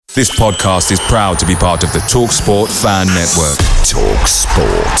This podcast is proud to be part of the TalkSport Fan Network.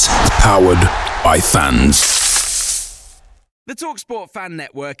 TalkSport. Powered by fans. The TalkSport Fan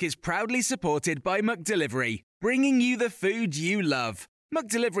Network is proudly supported by McDelivery, bringing you the food you love.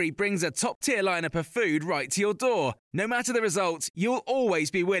 McDelivery brings a top-tier lineup of food right to your door. No matter the result, you'll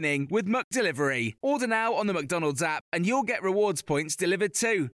always be winning with McDelivery. Order now on the McDonald's app and you'll get rewards points delivered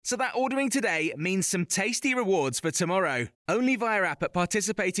too. So that ordering today means some tasty rewards for tomorrow. Only via app at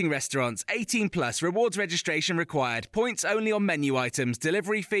participating restaurants. 18 plus. Rewards registration required. Points only on menu items.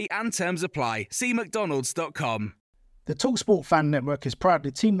 Delivery fee and terms apply. See mcdonalds.com. The TalkSport Fan Network is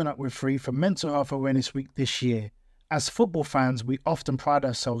proudly teaming up with Free for Mental Health Awareness Week this year. As football fans, we often pride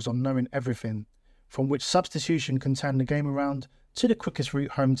ourselves on knowing everything, from which substitution can turn the game around to the quickest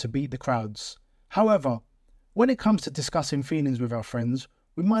route home to beat the crowds. However, when it comes to discussing feelings with our friends,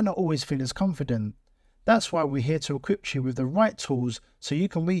 we might not always feel as confident. That's why we're here to equip you with the right tools so you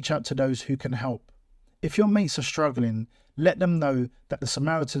can reach out to those who can help. If your mates are struggling, let them know that the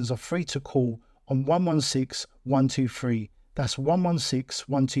Samaritans are free to call on 116 123. That's 116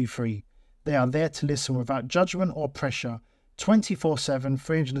 123. They are there to listen without judgment or pressure, 24/7,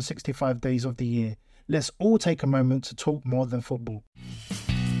 365 days of the year. Let's all take a moment to talk more than football.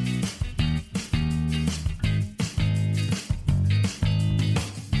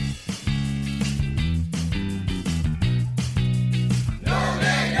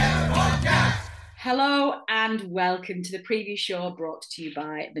 Hello and welcome to the preview show brought to you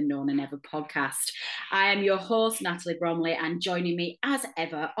by the No Nay Never podcast. I am your host, Natalie Bromley, and joining me as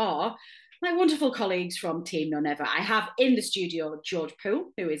ever are my wonderful colleagues from Team No Never. I have in the studio George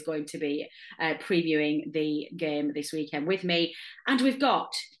Poole, who is going to be previewing the game this weekend with me. And we've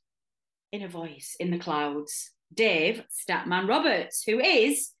got, in a voice in the clouds, Dave Statman Roberts, who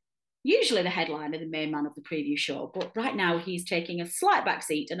is usually the headliner, the main man of the preview show. But right now he's taking a slight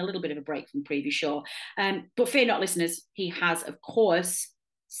backseat and a little bit of a break from the preview show. But fear not, listeners, he has, of course,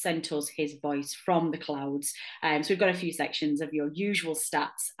 sent us his voice from the clouds. So we've got a few sections of your usual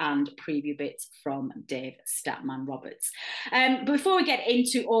stats and preview bits from Dave Statman Roberts. But before we get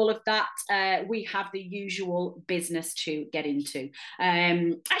into all of that, we have the usual business to get into.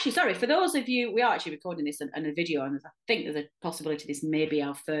 Actually, sorry, for those of you, we are actually recording this in a video, and I think there's a possibility this may be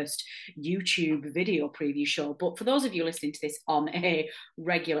our first YouTube video preview show. But for those of you listening to this on a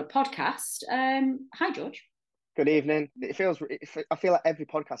regular podcast, hi, George. Good evening. I feel like every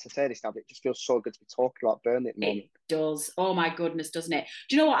podcast I say this now, but it just feels so good to be talking about Burnley at the moment. It does. Oh my goodness, doesn't it?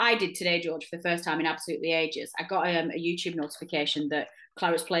 Do you know what I did today, George, for the first time in absolutely ages? I got a YouTube notification that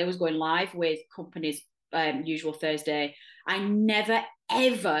Claret's Play was going live with Company's usual Thursday. I never,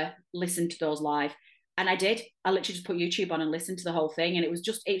 ever listened to those live. And I did. I literally just put YouTube on and listened to the whole thing. And it was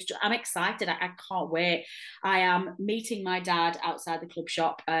just I'm excited. I can't wait. I am meeting my dad outside the club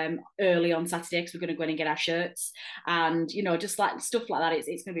shop early on Saturday because we're going to go in and get our shirts. And, you know, just like stuff like that,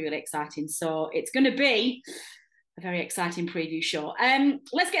 it's going to be really exciting. So it's going to be a very exciting preview show.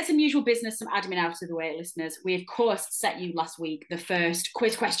 Let's get some usual business, some admin out of the way, listeners. We, of course, set you last week the first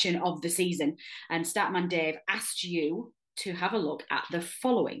quiz question of the season. And Statman Dave asked you to have a look at the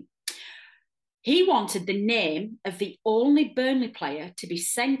following. He wanted the name of the only Burnley player to be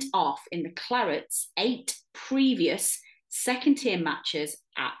sent off in the Clarets' 8 previous second-tier matches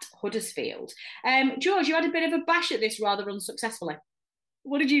at Huddersfield. George, you had a bit of a bash at this rather unsuccessfully.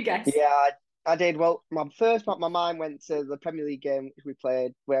 What did you guess? Yeah, I did. Well, my mind went to the Premier League game we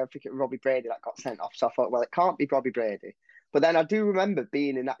played where I think it was Robbie Brady that got sent off. So I thought, well, it can't be Robbie Brady. But then I do remember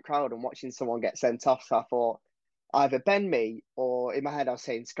being in that crowd and watching someone get sent off. So I thought either Ben Mee or in my head I was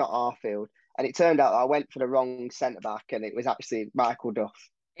saying Scott Arfield. And it turned out I went for the wrong centre-back and it was actually Michael Duff.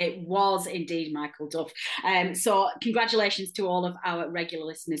 It was indeed Michael Duff. So congratulations to all of our regular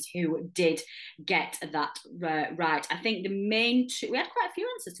listeners who did get that right. I think the main two, we had quite a few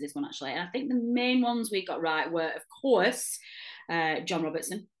answers to this one actually. And I think the main ones we got right were, of course, John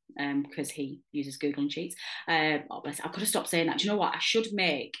Robertson, because he uses Google and cheats. Oh, bless it. I've got to stop saying that. Do you know what? I should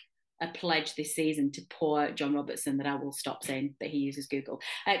make a pledge this season to poor John Robertson that I will stop saying that he uses Google.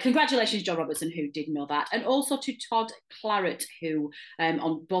 Congratulations, John Robertson, who did know that. And also to Todd Claret, who,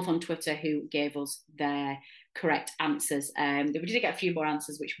 both on Twitter, who gave us their correct answers. We did get a few more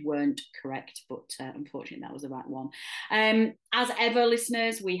answers which weren't correct, but unfortunately that was the right one. As ever,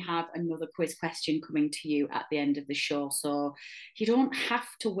 listeners, we have another quiz question coming to you at the end of the show, so you don't have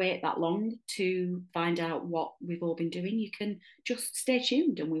to wait that long to find out what we've all been doing. You can just stay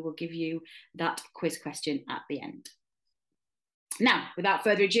tuned and we will give you that quiz question at the end. Now, without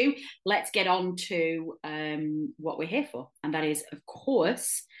further ado, let's get on to what we're here for, and that is, of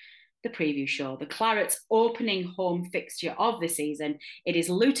course, the preview show. The Clarets' opening home fixture of the season. It is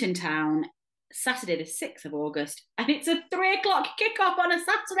Luton Town, Saturday the 6th of August, and it's a 3 o'clock kickoff on a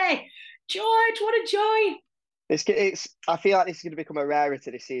Saturday. George, what a joy! I feel like this is going to become a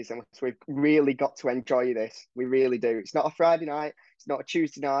rarity this season. So we've really got to enjoy this. We really do. It's not a Friday night. It's not a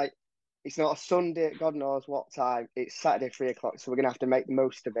Tuesday night. It's not a Sunday at God knows what time. It's Saturday 3 o'clock. So we're going to have to make the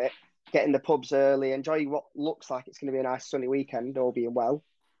most of it. Get in the pubs early. Enjoy what looks like it's going to be a nice sunny weekend, all being well,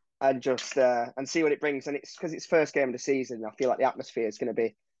 and just and see what it brings. And it's because it's first game of the season. I feel like the atmosphere is going to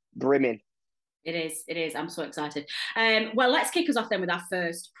be brimming. It is. I'm so excited. Well, let's kick us off then with our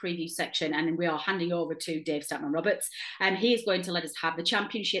first preview section, and we are handing over to Dave Statman-Roberts, and he is going to let us have the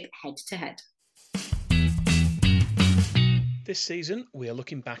championship head-to-head. This season, we are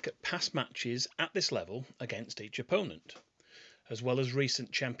looking back at past matches at this level against each opponent. As well as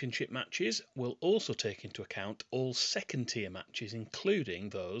recent championship matches, we'll also take into account all second-tier matches, including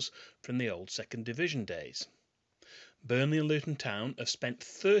those from the old second division days. Burnley and Luton Town have spent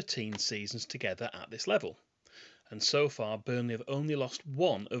 13 seasons together at this level, and so far Burnley have only lost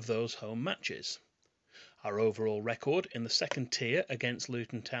one of those home matches. Our overall record in the second tier against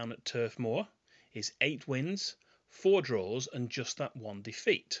Luton Town at Turf Moor is 8 wins, 4 draws and just that 1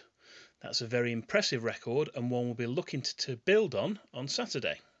 defeat. That's a very impressive record and one we'll be looking to build on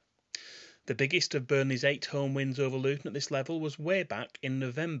Saturday. The biggest of Burnley's 8 home wins over Luton at this level was way back in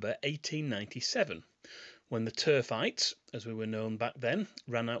November 1897, when the Turfites, as we were known back then,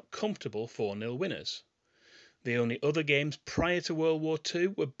 ran out comfortable 4-0 winners. The only other games prior to World War II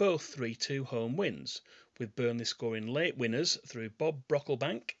were both 3-2 home wins, with Burnley scoring late winners through Bob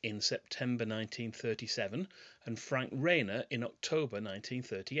Brocklebank in September 1937 and Frank Rayner in October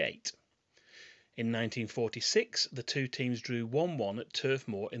 1938. In 1946, the two teams drew 1-1 at Turf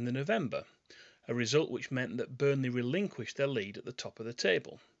Moor in the November, a result which meant that Burnley relinquished their lead at the top of the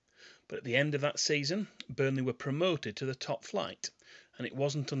table. But at the end of that season, Burnley were promoted to the top flight, and it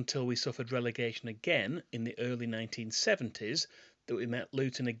wasn't until we suffered relegation again in the early 1970s that we met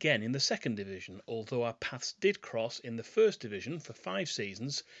Luton again in the second division, although our paths did cross in the first division for 5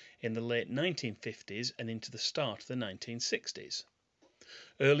 seasons in the late 1950s and into the start of the 1960s.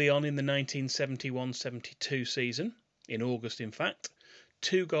 Early on in the 1971-72 season, in August in fact,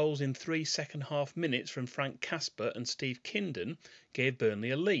 2 goals in 3 second-half minutes from Frank Casper and Steve Kindon gave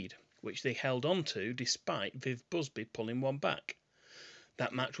Burnley a lead, which they held on to despite Viv Busby pulling one back.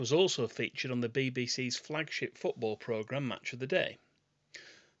 That match was also featured on the BBC's flagship football programme Match of the Day.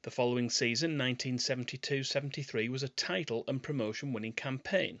 The following season, 1972-73, was a title and promotion winning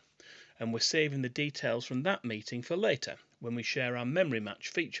campaign, and we're saving the details from that meeting for later, when we share our memory match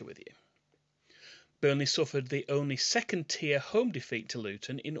feature with you. Burnley suffered the only second-tier home defeat to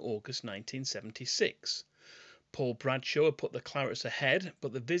Luton in August 1976. Paul Bradshaw had put the Clarets ahead,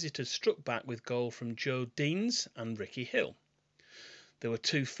 but the visitors struck back with goals from Joe Deans and Ricky Hill. There were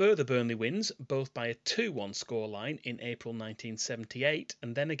 2 further Burnley wins, both by a 2-1 scoreline in April 1978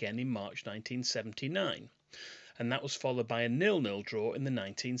 and then again in March 1979, and that was followed by a 0-0 draw in the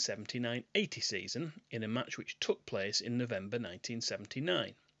 1979-80 season in a match which took place in November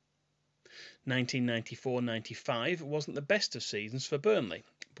 1979. 1994-95 wasn't the best of seasons for Burnley,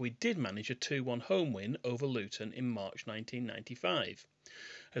 but we did manage a 2-1 home win over Luton in March 1995,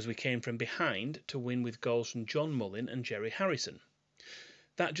 as we came from behind to win with goals from John Mullin and Jerry Harrison.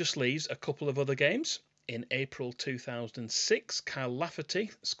 That just leaves a couple of other games. In April 2006, Kyle Lafferty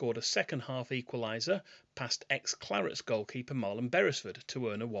scored a second-half equaliser past ex-Clarets goalkeeper Marlon Beresford to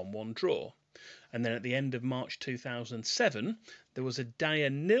earn a 1-1 draw. And then at the end of March 2007, there was a dire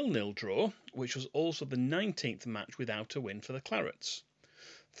 0-0 draw, which was also the 19th match without a win for the Clarets.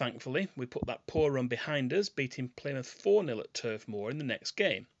 Thankfully, we put that poor run behind us, beating Plymouth 4-0 at Turf Moor in the next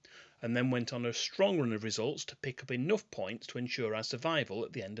game, and then went on a strong run of results to pick up enough points to ensure our survival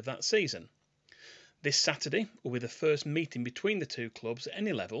at the end of that season. This Saturday will be the first meeting between the two clubs at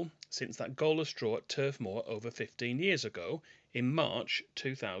any level since that goalless draw at Turf Moor over 15 years ago in March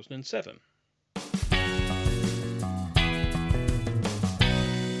 2007.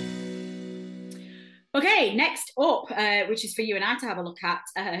 Okay, next up, which is for you and I to have a look at,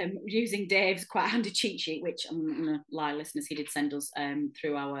 using Dave's quite handy cheat sheet, which I'm going to lie, listeners, he did send us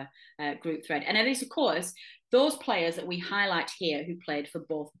through our group thread. And it is, of course, those players that we highlight here who played for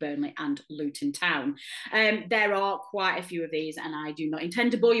both Burnley and Luton Town. There are quite a few of these, and I do not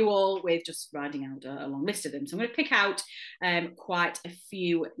intend to bore you all with just writing out a long list of them. So I'm going to pick out quite a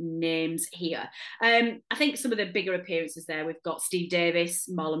few names here. I think some of the bigger appearances there, we've got Steve Davis,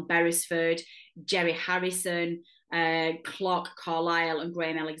 Marlon Beresford, Jerry Harrison, Clark, Carlisle and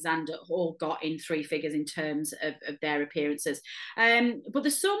Graham Alexander all got in three figures in terms of their appearances. But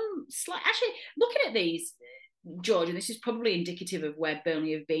there's some slight, actually, looking at these, George, and this is probably indicative of where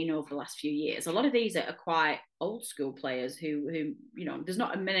Burnley have been over the last few years. A lot of these are quite old school players who there's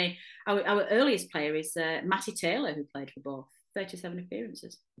not many. Our earliest player is Matty Taylor, who played for both, 37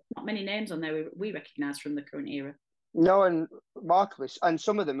 appearances. Not many names on there we recognise from the current era. No, and Marcus, and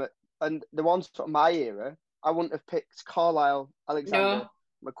some of them, and the ones from my era, I wouldn't have picked Carlisle, Alexander,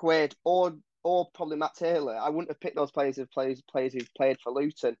 McQuaid, or probably Matt Taylor. I wouldn't have picked those players as players who've played for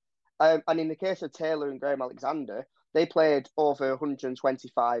Luton. And in the case of Taylor and Graham Alexander, they played over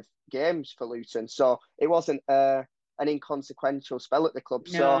 125 games for Luton, so it wasn't an inconsequential spell at the club.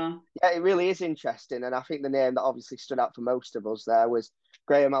 No. So yeah, it really is interesting, and I think the name that obviously stood out for most of us there was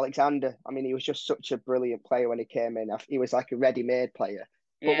Graham Alexander. I mean, he was just such a brilliant player when he came in. He was like a ready-made player,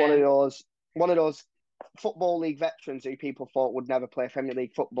 but one of those Football League veterans who people thought would never play Premier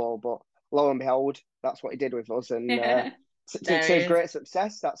League football, but lo and behold, that's what he did with us, and to great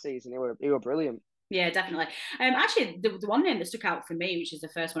success that season. He were brilliant. Yeah, definitely. Actually, the one name that stuck out for me, which is the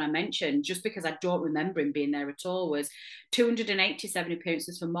first one I mentioned, just because I don't remember him being there at all, was 287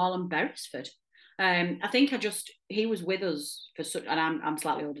 appearances for Marlon Beresford. I think he was with us for such, and I'm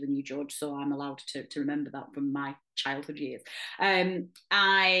slightly older than you, George, so I'm allowed to remember that from my childhood years. I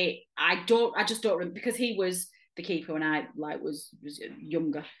just don't remember, because he was the keeper when I was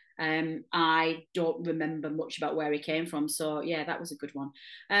younger. I don't remember much about where he came from, so yeah, that was a good one.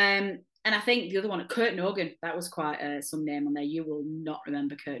 And I think the other one, Kurt Nogan, that was quite some name on there. You will not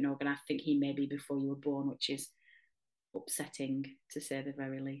remember Kurt Nogan. I think he may be before you were born, which is upsetting to say the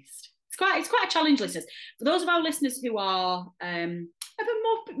very least. It's quite a challenge, listeners. For those of our listeners who are of a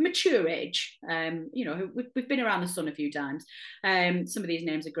more mature age, we've been around the sun a few times. Some of these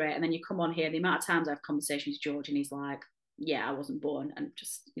names are great, and then you come on here. The amount of times I have conversations with George, and he's like, "Yeah, I wasn't born," and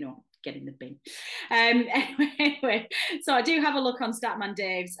just get in the bin. Anyway, so I do have a look on Statman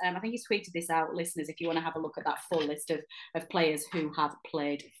Dave's. I think he's tweeted this out, listeners, if you want to have a look at that full list of players who have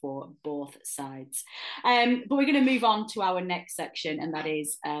played for both sides. But we're going to move on to our next section, and that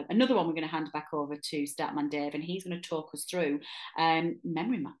is another one we're going to hand back over to Statman Dave, and he's going to talk us through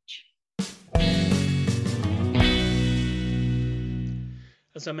Memory Match.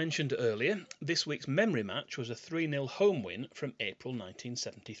 As I mentioned earlier, this week's Memory Match was a 3-0 home win from April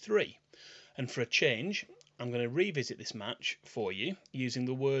 1973. And for a change, I'm going to revisit this match for you using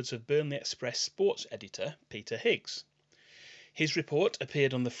the words of Burnley Express sports editor Peter Higgs. His report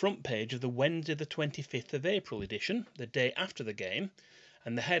appeared on the front page of the Wednesday the 25th of April edition, the day after the game,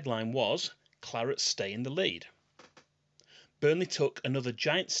 and the headline was, "Clarets stay in the lead." Burnley took another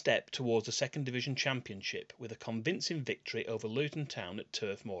giant step towards the Second Division Championship with a convincing victory over Luton Town at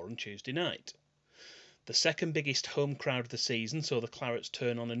Turf Moor on Tuesday night. The second biggest home crowd of the season saw the Clarets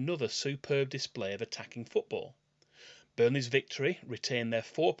turn on another superb display of attacking football. Burnley's victory retained their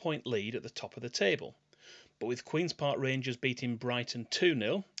 4-point lead at the top of the table, but with Queen's Park Rangers beating Brighton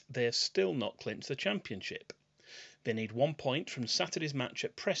 2-0, they have still not clinched the Championship. They need 1 point from Saturday's match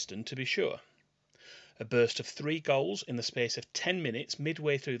at Preston to be sure. A burst of 3 goals in the space of 10 minutes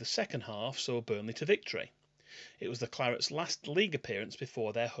midway through the second half saw Burnley to victory. It was the Clarets' last league appearance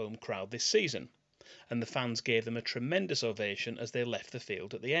before their home crowd this season, and the fans gave them a tremendous ovation as they left the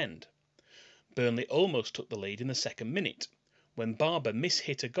field at the end. Burnley almost took the lead in the second minute, when Barber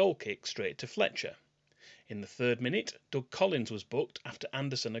mishit a goal kick straight to Fletcher. In the third minute, Doug Collins was booked after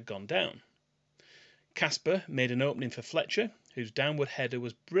Anderson had gone down. Casper made an opening for Fletcher, whose downward header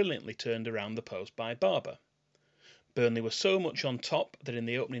was brilliantly turned around the post by Barber. Burnley were so much on top that in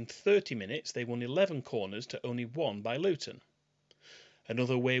the opening 30 minutes they won 11 corners to only 1 by Luton.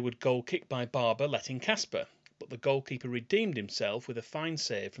 Another wayward goal kick by Barber let in Casper, but the goalkeeper redeemed himself with a fine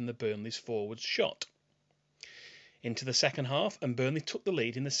save from the Burnley's forward's shot. Into the second half, and Burnley took the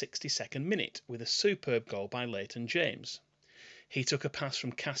lead in the 62nd minute with a superb goal by Leighton James. He took a pass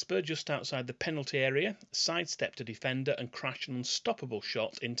from Casper just outside the penalty area, sidestepped a defender and crashed an unstoppable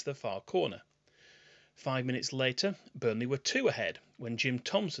shot into the far corner. 5 minutes later, Burnley were 2 ahead when Jim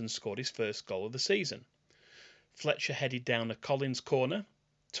Thompson scored his first goal of the season. Fletcher headed down a Collins corner.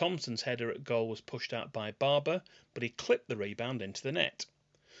 Thompson's header at goal was pushed out by Barber, but he clipped the rebound into the net.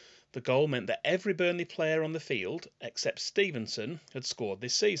 The goal meant that every Burnley player on the field, except Stevenson, had scored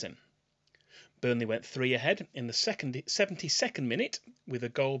this season. Burnley went 3 ahead in the 72nd minute with a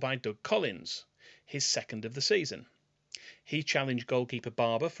goal by Doug Collins, his second of the season. He challenged goalkeeper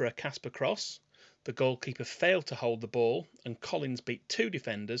Barber for a Casper cross. The goalkeeper failed to hold the ball, and Collins beat 2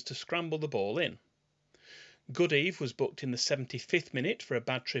 defenders to scramble the ball in. Goodeve was booked in the 75th minute for a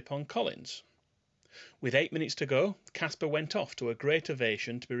bad trip on Collins. With 8 minutes to go, Casper went off to a great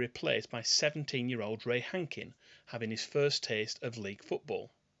ovation to be replaced by 17-year-old Ray Hankin, having his first taste of league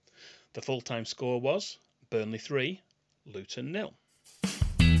football. The full-time score was Burnley 3, Luton 0.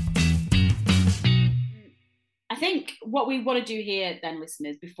 I think what we want to do here then,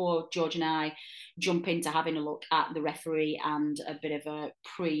 listeners, before George and I jump into having a look at the referee and a bit of a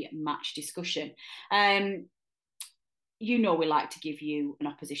pre-match discussion, we like to give you an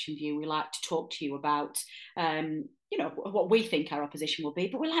opposition view. We like to talk to you about, what we think our opposition will be,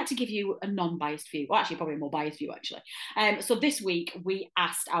 but we like to give you a non-biased view. Well, actually, probably a more biased view, actually. So this week, we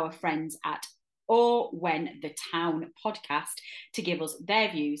asked our friends at Or When the Town podcast to give us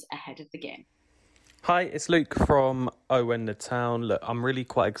their views ahead of the game. Hi, it's Luke from Oh When the Town. Look, I'm really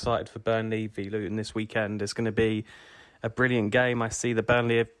quite excited for Burnley v Luton this weekend. It's going to be a brilliant game. I see the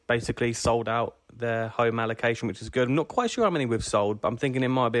Burnley have basically sold out their home allocation, which is good. I'm not quite sure how many we've sold, but I'm thinking it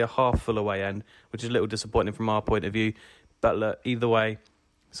might be a half full away end, which is a little disappointing from our point of view. But look, either way,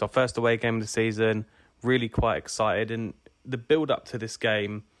 it's our first away game of the season. Really quite excited. And the build-up to this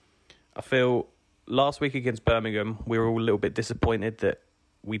game, I feel last week against Birmingham, we were all a little bit disappointed that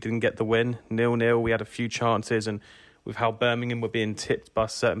we didn't get the win, 0-0. We had a few chances, and with how Birmingham were being tipped by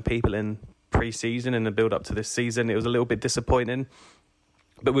certain people in pre-season and the build-up to this season, it was a little bit disappointing.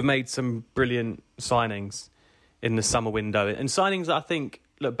 But we've made some brilliant signings in the summer window. And signings that I think,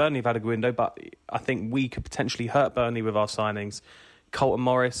 look, Burnley have had a good window, but I think we could potentially hurt Burnley with our signings. Colton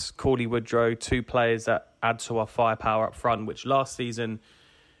Morris, Cauley Woodrow, two players that add to our firepower up front, which last season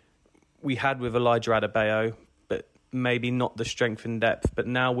we had with Elijah Adebayo, but maybe not the strength and depth. But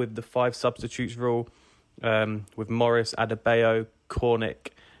now with the 5 substitutes rule, with Morris, Adebayo,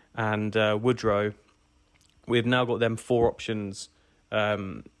 Cornick and Woodrow, we've now got them 4 options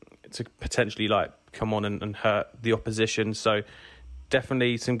to potentially come on and hurt the opposition. So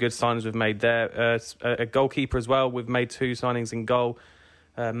definitely some good signings we've made there. A goalkeeper as well. We've made 2 signings in goal.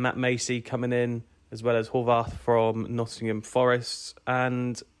 Matt Macy coming in, as well as Horvath from Nottingham Forest.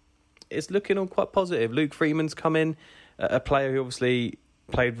 And it's looking all quite positive. Luke Freeman's come in, a player who obviously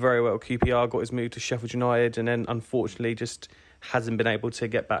played very well at QPR, got his move to Sheffield United, and then unfortunately just hasn't been able to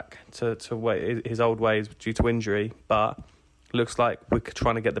get back to his old ways due to injury. But looks like we're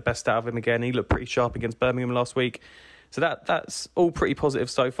trying to get the best out of him again. He looked pretty sharp against Birmingham last week. So that's all pretty positive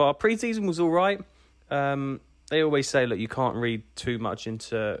so far. Pre-season was all right. They always say, look, you can't read too much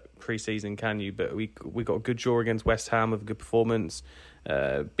into pre-season, can you? But we got a good draw against West Ham with a good performance.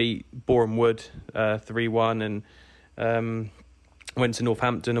 Beat Boreham Wood 3-1 and went to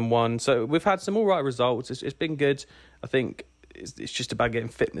Northampton and won. So we've had some all right results. It's been good. I think it's just about getting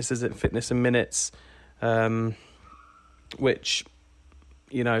fitness, isn't it? Fitness and minutes, which,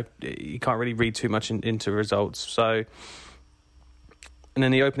 you can't really read too much into results. So, and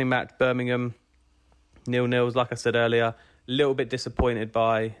then the opening match, Birmingham, 0-0, like I said earlier, a little bit disappointed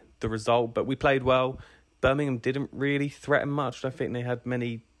by the result, but we played well. Birmingham didn't really threaten much. I don't think they had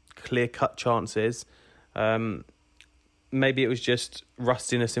many clear-cut chances. Maybe it was just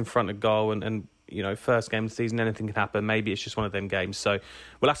rustiness in front of goal and first game of the season, anything can happen. Maybe it's just one of them games. So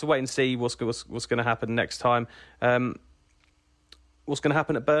we'll have to wait and see what's going to happen next time. What's going to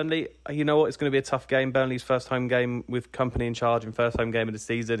happen at Burnley? You know what? It's going to be a tough game. Burnley's first home game with Kompany in charge and first home game of the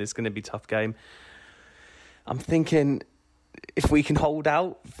season. It's going to be a tough game. I'm thinking if we can hold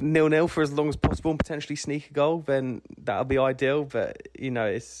out 0-0 for as long as possible and potentially sneak a goal, then that'll be ideal. But,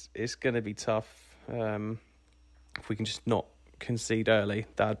 it's going to be tough. If we can just not concede early,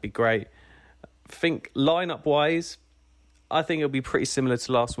 that'd be great. I think lineup-wise, I think it'll be pretty similar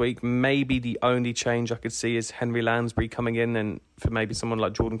to last week. Maybe the only change I could see is Henry Lansbury coming in and for maybe someone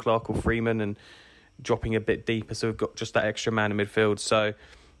like Jordan Clark or Freeman and dropping a bit deeper, so we've got just that extra man in midfield. So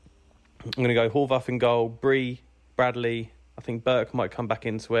I'm going to go Horvath in goal, Bree, Bradley. I think Burke might come back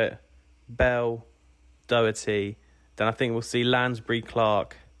into it. Bell, Doherty. Then I think we'll see Lansbury,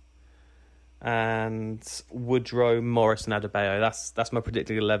 Clark, and Woodrow, Morris and Adebayo. That's my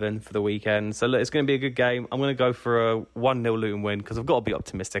predicted 11 for the weekend. So look, it's going to be a good game. I'm going to go for a 1-0 Luton win because I've got to be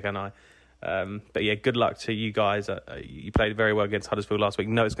optimistic, haven't I? But yeah, good luck to you guys. You played very well against Huddersfield last week.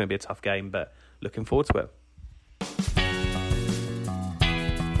 No, it's going to be a tough game, but looking forward to it.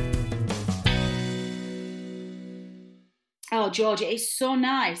 Oh, George, it is so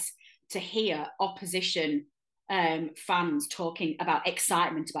nice to hear opposition fans talking about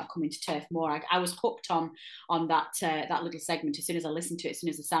excitement about coming to Turf Moor. I was hooked on that little segment as soon as I listened to it, as soon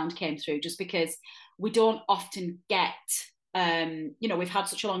as the sound came through, just because we don't often get, we've had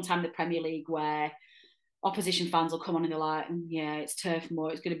such a long time in the Premier League where opposition fans will come on and they're like, yeah, it's Turf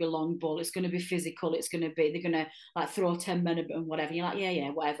Moor, it's going to be long ball, it's going to be physical, they're going to like throw 10 men and whatever. You're like, yeah,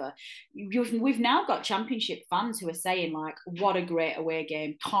 whatever. We've now got Championship fans who are saying like, what a great away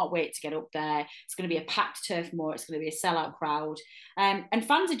game, can't wait to get up there. It's going to be a packed Turf Moor, it's going to be a sellout crowd. And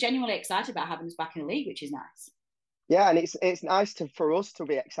fans are genuinely excited about having us back in the league, which is nice. Yeah, and it's nice for us to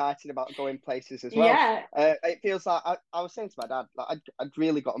be excited about going places as well. Yeah. It feels like I was saying to my dad, like I'd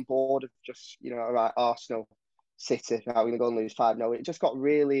really gotten bored of just, right, Arsenal, City, now we're going to go and lose 5-0. It just got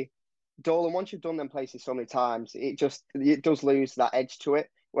really dull. And once you've done them places so many times, it does lose that edge to it.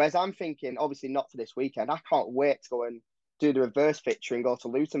 Whereas I'm thinking, obviously not for this weekend, I can't wait to go and do the reverse picture and go to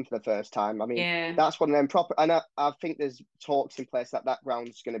Luton for the first time. I mean, That's one of them proper, and I think there's talks in place that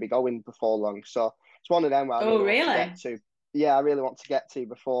ground's going to be going before long. So it's one of them where I really want to get to. Yeah, I really want to get to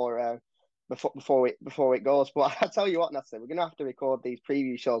before it goes. But I tell you what, Natalie, we're going to have to record these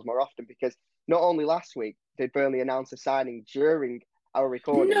preview shows more often, because not only last week did Burnley announce a signing during our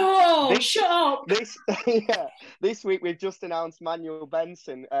recording. No, shut up. This week we've just announced Manuel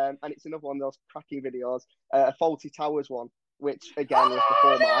Benson, and it's another one of those cracking videos, a Fawlty Towers one, which again was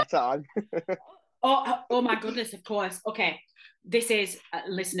before my time. Oh my goodness, of course. Okay, this is,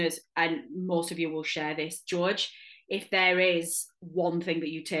 listeners, and most of you will share this, George, if there is one thing that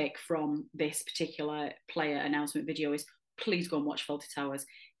you take from this particular player announcement video, is please go and watch Fawlty Towers.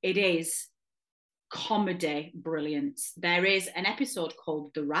 It is comedy brilliance. There is an episode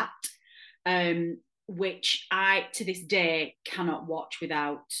called The Rat, which I, to this day, cannot watch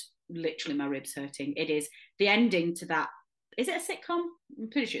without literally my ribs hurting. It is the ending to that. Is it a sitcom? I'm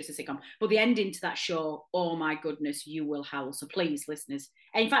pretty sure it's a sitcom. But the ending to that show, oh my goodness, you will howl. So please, listeners,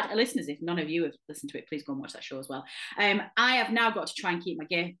 in fact, listeners, if none of you have listened to it, please go and watch that show as well. I have now got to try and keep my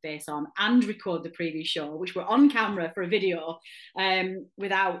game face on and record the previous show, which we're on camera for a video,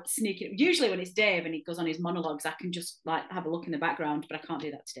 without sneaking. Usually when it's Dave and he goes on his monologues, I can just like have a look in the background, but I can't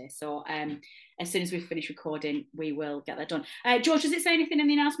do that today. So as soon as we finish recording, we will get that done. George, does it say anything in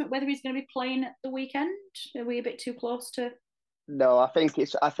the announcement whether he's going to be playing at the weekend? Are we a bit too close to? No, I think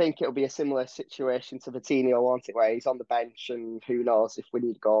it'll be a similar situation to Coutinho, won't it, where he's on the bench, and who knows, if we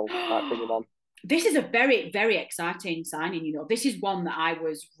need a goal, might bring him on. This is a very, very exciting signing. This is one that I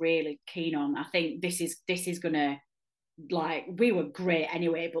was really keen on. I think this is gonna, like, we were great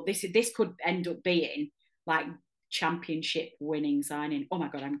anyway, but this could end up being like Championship winning signing. Oh my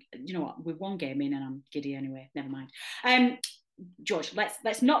god, you know what? We're one game in and I'm giddy anyway. Never mind. George,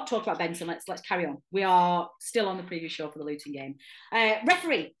 let's not talk about Benson. Let's carry on. We are still on the previous show for the Luton game.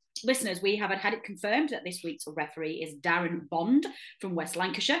 Referee, listeners, we have had it confirmed that this week's referee is Darren Bond from West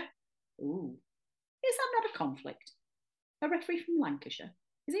Lancashire. Ooh, is that not a conflict? A referee from Lancashire,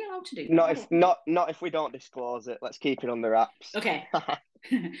 is he allowed to do that? Not if we don't disclose it. Let's keep it on the wraps. Okay,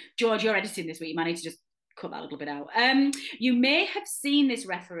 George, you're editing this week. You might need to just cut that a little bit out. You may have seen this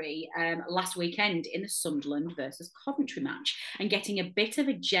referee last weekend in the Sunderland versus Coventry match and getting a bit of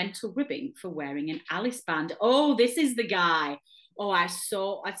a gentle ribbing for wearing an Alice band. Oh, this is the guy. Oh, I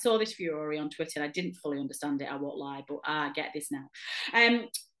saw this furore on Twitter. I didn't fully understand it, I won't lie, but I get this now.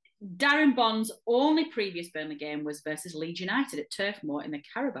 Darren Bond's only previous Burnley game was versus Leeds United at Turf Moor in the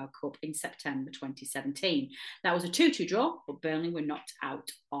Carabao Cup in September 2017. That was a 2-2 draw, but Burnley were knocked out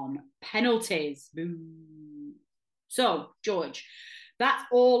on penalties. Boo. So, George, that's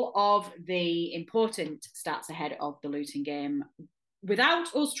all of the important stats ahead of the Luton game.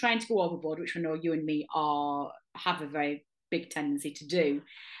 Without us trying to go overboard, which I know you and me have a very big tendency to do,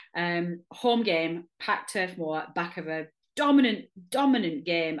 home game, packed Turf Moor, back of a dominant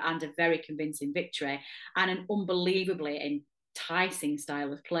game and a very convincing victory and an unbelievably enticing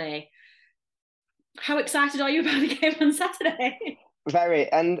style of play. How excited are you about the game on Saturday? Very,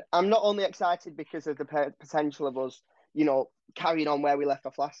 and I'm not only excited because of the potential of us, carrying on where we left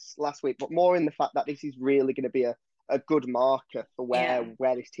off last week, but more in the fact that this is really going to be a good marker for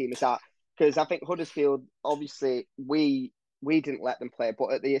where this team is at. Because I think Huddersfield, obviously, we didn't let them play,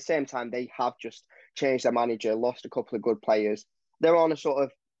 but at the same time, they have just changed their manager, lost a couple of good players. They're on a sort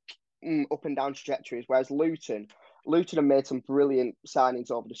of up and down trajectories, whereas Luton have made some brilliant signings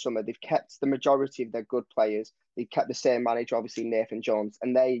over the summer. They've kept the majority of their good players. They've kept the same manager, obviously Nathan Jones,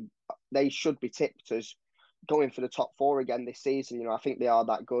 and they should be tipped as going for the top four again this season. I think they are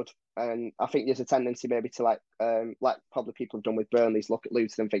that good, and I think there's a tendency maybe to like probably people have done with Burnley's look at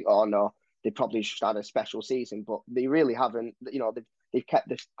Luton and think, oh no, they probably just had a special season, but they really haven't. They've kept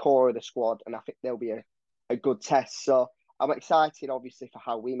the core of the squad, and I think they'll be a good test. So I'm excited, obviously, for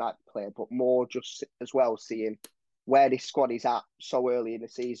how we might play, but more just as well seeing where this squad is at so early in the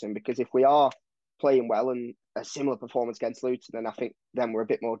season. Because if we are playing well and a similar performance against Luton, then I think then we're a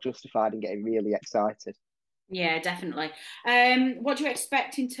bit more justified in getting really excited. Yeah, definitely. What do you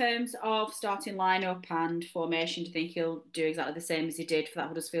expect in terms of starting lineup and formation? Do you think he'll do exactly the same as he did for that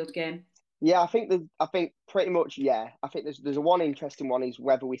Huddersfield game? Yeah, I think pretty much. Yeah, I think there's a one interesting one is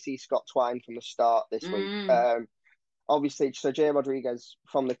whether we see Scott Twine from the start this week. Mm, Obviously, so Jay Rodriguez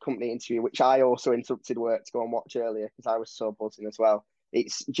from the company interview, which I also interrupted work to go and watch earlier because I was so buzzing as well.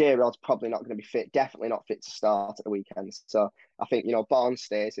 It's J Rod's probably not going to be fit, definitely not fit to start at the weekend. So I think Barnes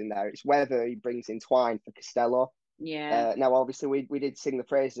stays in there. It's whether he brings in Twine for Costello. yeah, Now, obviously, we did sing the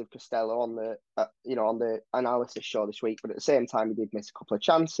praises of Costello on the on the analysis show this week, but at the same time, he did miss a couple of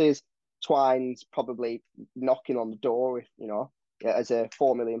chances. Twine's probably knocking on the door if as a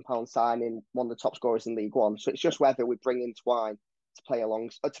 £4 million signing, one of the top scorers in League One. So it's just whether we bring in Twine to play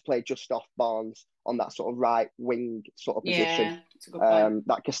to play just off Barnes on that sort of right wing sort of position yeah, it's a good point.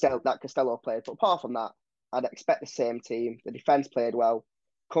 that Costello played. But apart from that, I'd expect the same team. The defence played well.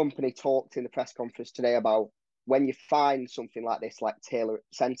 Company talked in the press conference today about when you find something like this, like Taylor at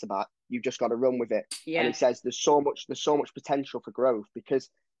centre back, you've just got to run with it. And he Yeah, says there's so much potential for growth because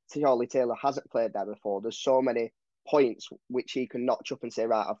Charlie Taylor hasn't played there before. There's so many points which he can notch up and say,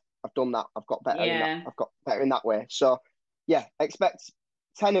 right, I've done that. I've got better in that. yeah. I've got better in that way. So yeah, expect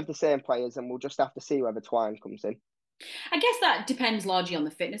 10 of the same players, and we'll just have to see whether Twine comes in. I guess that depends largely on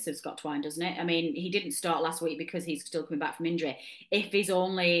the fitness of Scott Twine, doesn't it? I mean, he didn't start last week because he's still coming back from injury. If he's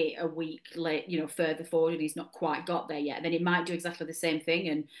only a week late, further forward and he's not quite got there yet, then he might do exactly the same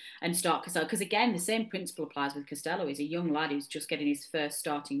thing and start Costello. Because again, the same principle applies with Costello. He's a young lad who's just getting his first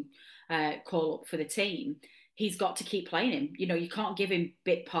starting call up for the team. He's got to keep playing him. You can't give him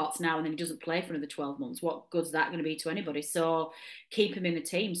bit parts now and then he doesn't play for another 12 months. What good's that going to be to anybody? So keep him in the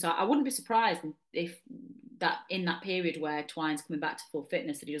team. So I wouldn't be surprised if that in that period where Twine's coming back to full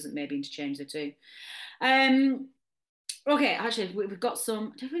fitness that he doesn't maybe interchange the two. Um, okay, actually we've got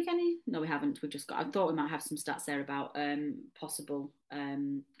some. Did we get any? No, we haven't. We've just got. I thought we might have some stats there about possible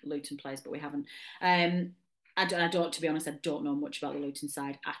Luton players, but we haven't. I don't, to be honest, I don't know much about the Luton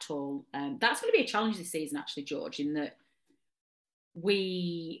side at all. That's going to be a challenge this season, actually, George, in that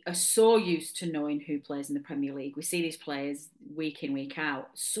we are so used to knowing who plays in the Premier League. We see these players week in, week out.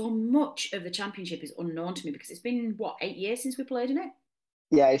 So much of the Championship is unknown to me because it's been, what, 8 years since we played in it?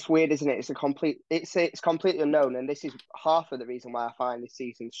 Yeah, it's weird, isn't it? It's completely unknown, and this is half of the reason why I find this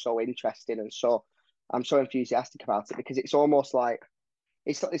season so interesting and I'm so enthusiastic about it because it's almost like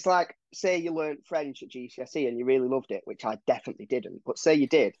it's like say you learned French at GCSE and you really loved it, which I definitely didn't. But say you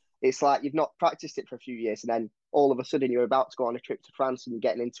did, it's like you've not practiced it for a few years, and then all of a sudden you're about to go on a trip to France and you're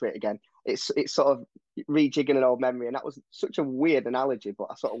getting into it again. It's sort of rejigging an old memory, and that was such a weird analogy, but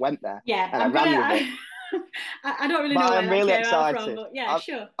I sort of went there Yeah, and I ran with it. I don't really But know where I'm that really came out from, excited. but yeah,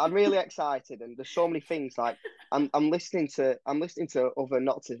 sure. I'm really excited, and there's so many things like I'm listening to other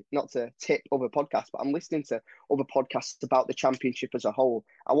not to tip other podcasts, but I'm listening to other podcasts about the championship as a whole.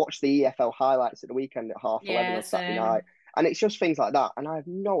 I watched the EFL highlights at the weekend at 11:30 Yeah, on Saturday same. night, and it's just things like that. And I have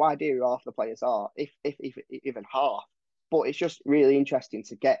no idea who half the players are, if even half. But it's just really interesting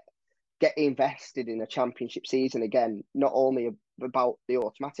to get invested in a championship season again, not only about the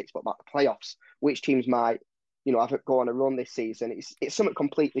automatics, but about the playoffs, which teams might, have it go on a run this season. It's something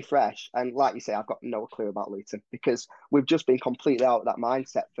completely fresh. And like you say, I've got no clue about Luton because we've just been completely out of that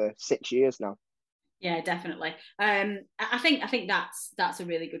mindset for 6 years now. Yeah, definitely. I think that's a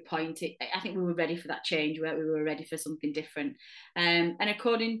really good point. I think we were ready for that change. We were ready for something different. And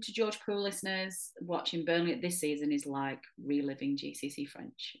according to George Poole listeners, watching Burnley this season is like reliving GCC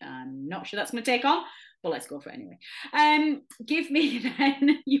French. I'm not sure that's going to take on, but let's go for it anyway. Give me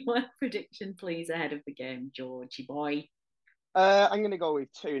then your prediction, please, ahead of the game, Georgie boy. I'm going to go with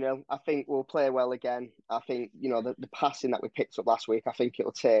 2-0. I think we'll play well again. I think, the passing that we picked up last week, I think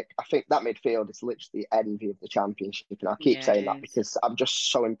that midfield is literally the envy of the championship. And I keep Yeah, saying it that is. because I'm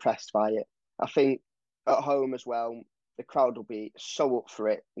just so impressed by it. I think at home as well, the crowd will be so up for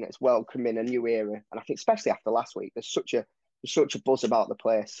it and it's welcoming a new era. And I think especially after last week, there's such a buzz about the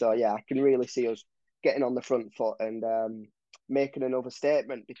place. So yeah, I can really see us getting on the front foot and making another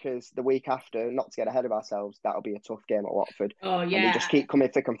statement because the week after, not to get ahead of ourselves, that'll be a tough game at Watford, Oh and they yeah, just keep coming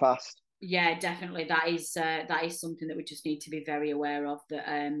thick and fast. yeah, definitely. That is something that we just need to be very aware of.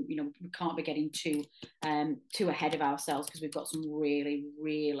 That we can't be getting too ahead of ourselves because we've got some really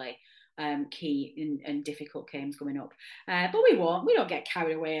really key and difficult games coming up. But we won't. We don't get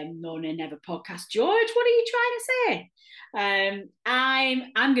carried away on None and Never podcast. George, what are you trying to say?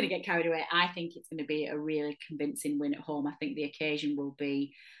 I'm going to get carried away. I think it's going to be a really convincing win at home. I think the occasion will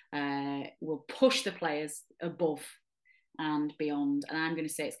push the players above and beyond. And I'm going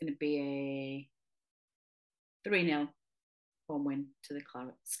to say it's going to be a 3-0 home win to the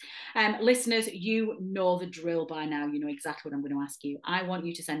Clarets. Listeners, you know the drill by now. You know exactly what I'm going to ask you. I want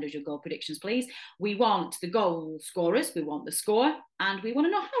you to send us your goal predictions, please. We want the goal scorers, we want the score, and we want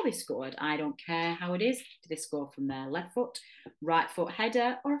to know how they scored. I don't care how it is. Did they score from their left foot, right foot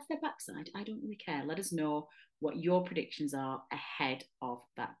header, or off their backside? I don't really care. Let us know what your predictions are ahead of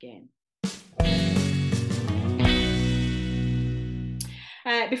that game.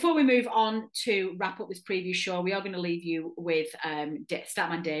 Before we move on to wrap up this preview show, we are going to leave you with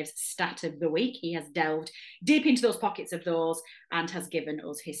Statman Dave's stat of the week. He has delved deep into those pockets of those and has given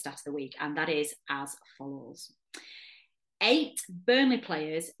us his stat of the week, and that is as follows. 8 Burnley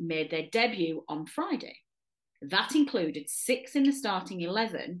players made their debut on Friday. That included 6 in the starting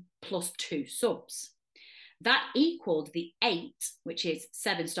 11 plus 2 subs. That equalled the 8, which is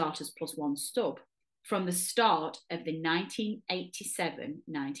 7 starters plus 1 sub, from the start of the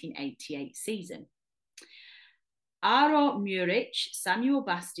 1987-1988 season. Aro Muric, Samuel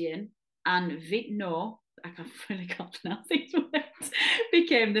Bastian, and Vitno, I can't pronounce these words,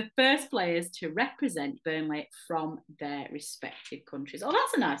 became the first players to represent Burnley from their respective countries. Oh,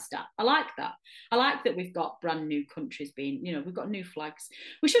 that's a nice stat. I like that. I like that we've got brand new countries being, we've got new flags.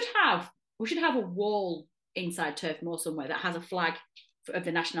 We should have a wall inside Turf Moor somewhere that has a flag of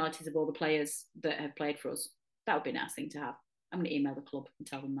the nationalities of all the players that have played for us. That would be a nice thing to have. I'm going to email the club and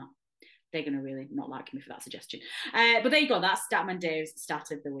tell them that. They're going to really not like me for that suggestion. But there you go. That's Statman Dave's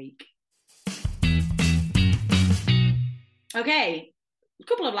stat of the week. Okay, a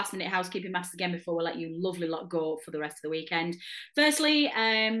couple of last minute housekeeping matters again before we let you lovely lot go for the rest of the weekend. Firstly,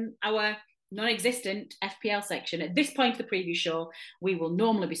 our non-existent FPL section. At this point of the preview show, we will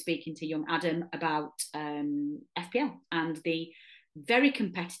normally be speaking to young Adam about FPL and the very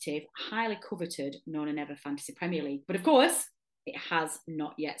competitive, highly coveted No One Ever Fantasy Premier League. But of course, it has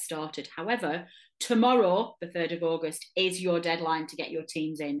not yet started. However, tomorrow, the 3rd of August, is your deadline to get your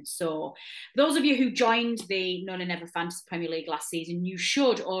teams in. So those of you who joined the No One Ever Fantasy Premier League last season, you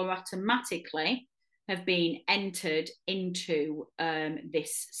should automatically have been entered into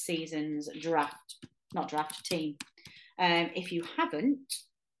this season's team. If you haven't,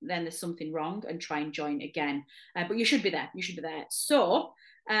 then there's something wrong and try and join again. But you should be there. So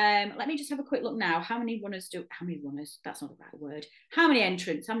let me just have a quick look now. How many runners? That's not the right word. How many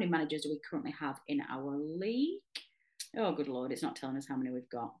entrants, how many managers do we currently have in our league? Oh, good Lord, it's not telling us how many we've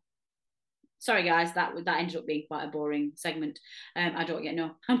got. Sorry, guys, that ended up being quite a boring segment. I don't yet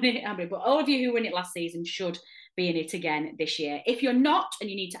know how many, but all of you who won it last season should be in it again this year. If you're not and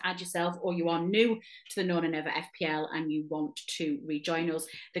you need to add yourself, or you are new to the No One Ever FPL and you want to rejoin us,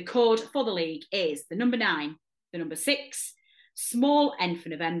 the code for the league is the number 9, the number 6, small N for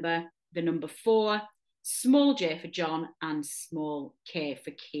November, the number 4, small J for John, and small K for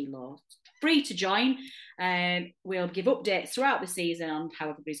Kilo. Free to join. We'll give updates throughout the season on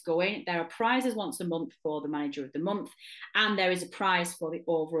how everybody's going. There are prizes once a month for the manager of the month, and there is a prize for the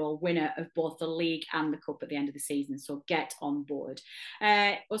overall winner of both the league and the cup at the end of the season. So get on board.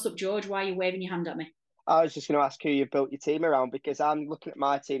 What's up, George? Why are you waving your hand at me? I was just going to ask who you built your team around, because I'm looking at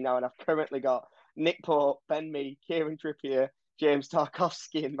my team now and I've currently got Nick Pope, Ben Mee, Kieran Trippier, James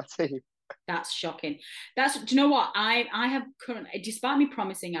Tarkowski in my team. That's shocking. Do you know what? I have currently, despite me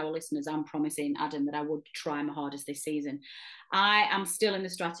promising our listeners, I'm promising Adam that I would try my hardest this season. I am still in the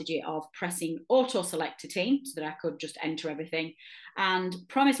strategy of pressing auto select a team so that I could just enter everything, and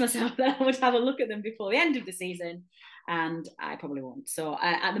promise myself that I would have a look at them before the end of the season, and I probably won't. So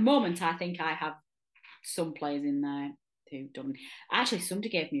at the moment, I think I have some players in there who don't. Actually, somebody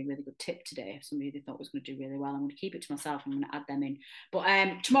gave me a really good tip today. Somebody they thought was going to do really well. I'm going to keep it to myself. I'm going to add them in. But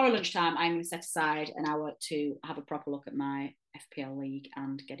tomorrow lunchtime, I'm going to set aside an hour to have a proper look at my FPL league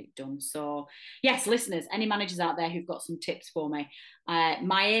and get it done. So yes, listeners, any managers out there who've got some tips for me,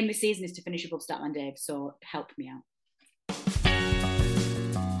 my aim this season is to finish above Statman Dave. So help me out.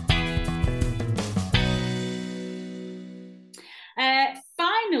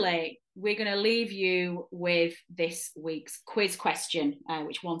 Finally, we're going to leave you with this week's quiz question,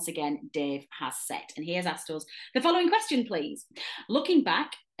 which once again Dave has set. And he has asked us the following question, please. Looking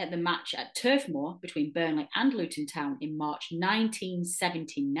back at the match at Turf Moor between Burnley and Luton Town in March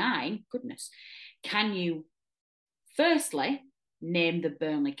 1979, goodness, can you firstly name the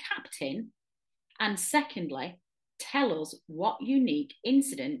Burnley captain, and secondly, tell us what unique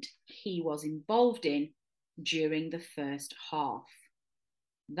incident he was involved in during the first half?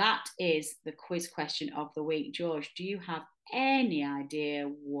 That is the quiz question of the week. George, do you have any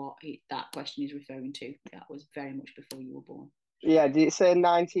idea what that question is referring to? That was very much before you were born. Yeah, did it say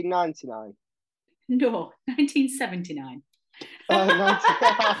 1999? No, 1979.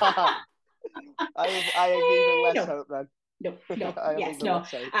 I have even less hope then. No.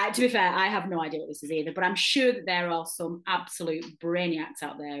 To be fair, I have no idea what this is either, but I'm sure that there are some absolute brainiacs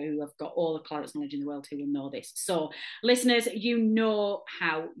out there who have got all the Clarets knowledge in the world who will know this. So, listeners, you know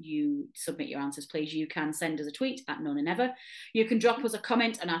how you submit your answers. Please, you can send us a tweet at None and Ever. You can drop us a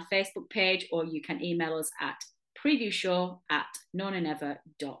comment on our Facebook page, or you can email us at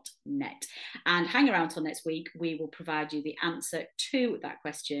previewshow@noneandever.net. And hang around till next week. We will provide you the answer to that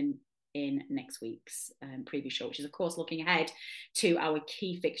question in next week's preview show, which is of course looking ahead to our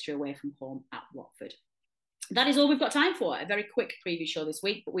key fixture away from home at Watford. That is all we've got time for. A very quick preview show this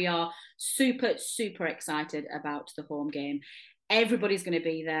week, but we are super excited about the home game. Everybody's going to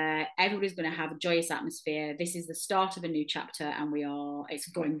be there. Everybody's going to have a joyous atmosphere. This is the start of a new chapter, and it's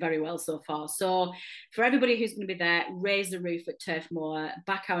going very well so far. So for everybody who's going to be there, raise the roof at Turf Moor,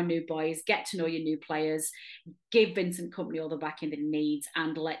 back our new boys, get to know your new players, give Vincent Kompany all the backing that he needs,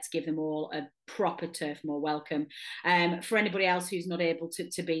 and let's give them all a proper Turf Moor welcome. For anybody else who's not able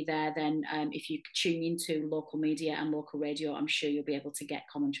to be there, then if you tune into local media and local radio, I'm sure you'll be able to get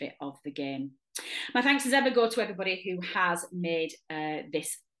commentary of the game. My thanks as ever go to everybody who has made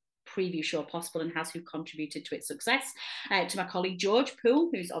this preview show possible and who contributed to its success. To my colleague George Poole,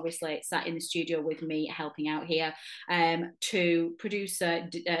 who's obviously sat in the studio with me helping out here. To producer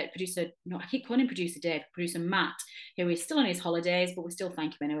Matt, who is still on his holidays, but we still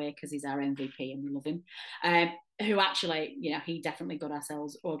thank him anyway because he's our MVP and we love him. Who actually, he definitely got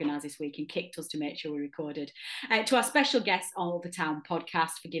ourselves organised this week and kicked us to make sure we recorded. To our special guests on the Town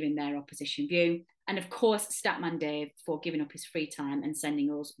podcast for giving their opposition view. And of course, Statman Dave for giving up his free time and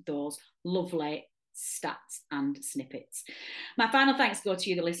sending us those lovely stats and snippets. My final thanks go to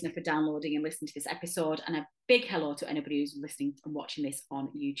you, the listener, for downloading and listening to this episode. And a big hello to anybody who's listening and watching this on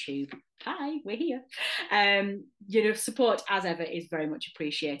YouTube. Hi, we're here. Your support, as ever, is very much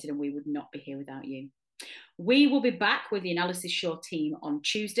appreciated, and we would not be here without you. We will be back with the Analysis Show team on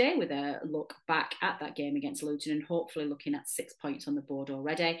Tuesday with a look back at that game against Luton and hopefully looking at 6 points on the board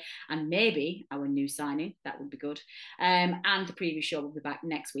already, and maybe our new signing. That would be good. And the preview show will be back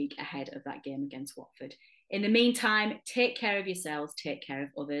next week ahead of that game against Watford. In the meantime, take care of yourselves, take care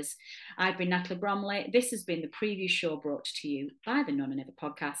of others. I've been Natalie Bromley. This has been the preview show brought to you by the None and Ever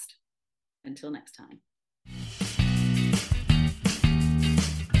podcast. Until next time.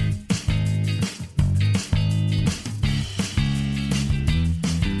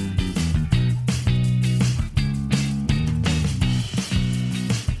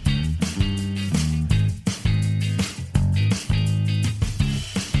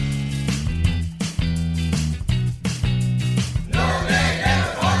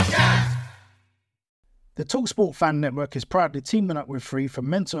 The TalkSport Fan Network is proudly teaming up with Free for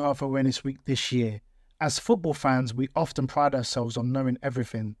Mental Health Awareness Week this year. As football fans, we often pride ourselves on knowing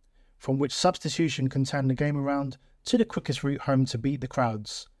everything, from which substitution can turn the game around to the quickest route home to beat the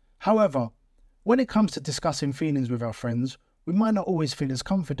crowds. However, when it comes to discussing feelings with our friends, we might not always feel as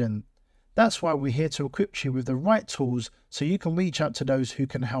confident. That's why we're here to equip you with the right tools so you can reach out to those who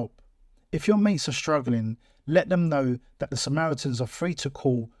can help. If your mates are struggling, let them know that the Samaritans are free to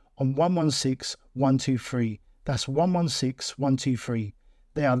call on 116 123. That's 116 123.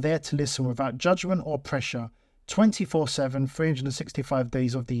 They are there to listen without judgment or pressure, 24/7, 365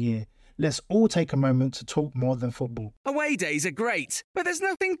 days of the year. Let's all take a moment to talk more than football. Away days are great, but there's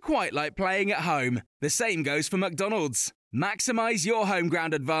nothing quite like playing at home. The same goes for McDonald's. Maximise your home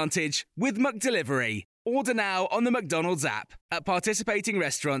ground advantage with McDelivery. Order now on the McDonald's app. At participating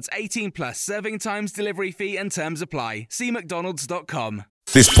restaurants, 18+, serving times, delivery fee and terms apply. See mcdonalds.com.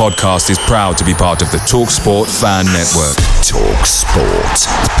 This podcast is proud to be part of the TalkSport Fan Network. TalkSport.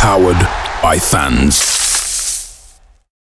 Powered by fans.